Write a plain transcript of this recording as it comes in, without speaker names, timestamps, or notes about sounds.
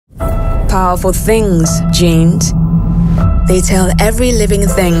powerful things, genes. They tell every living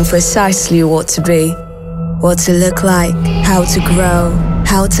thing precisely what to be, what to look like, how to grow,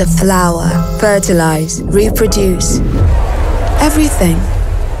 how to flower, fertilize, reproduce. Everything.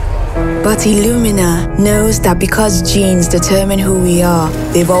 But Illumina knows that because genes determine who we are,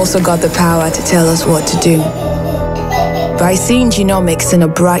 they've also got the power to tell us what to do. By seeing genomics in a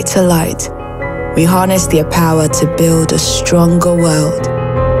brighter light, we harness their power to build a stronger world,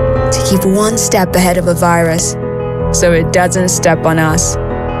 to keep one step ahead of a virus so it doesn't step on us.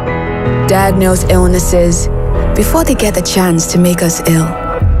 Diagnose illnesses before they get the chance to make us ill.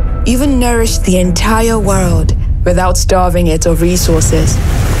 Even nourish the entire world without starving it of resources.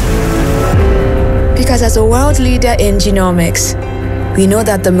 Because as a world leader in genomics, we know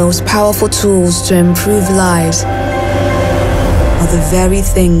that the most powerful tools to improve lives are the very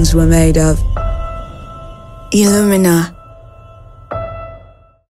things we're made of. Illumina.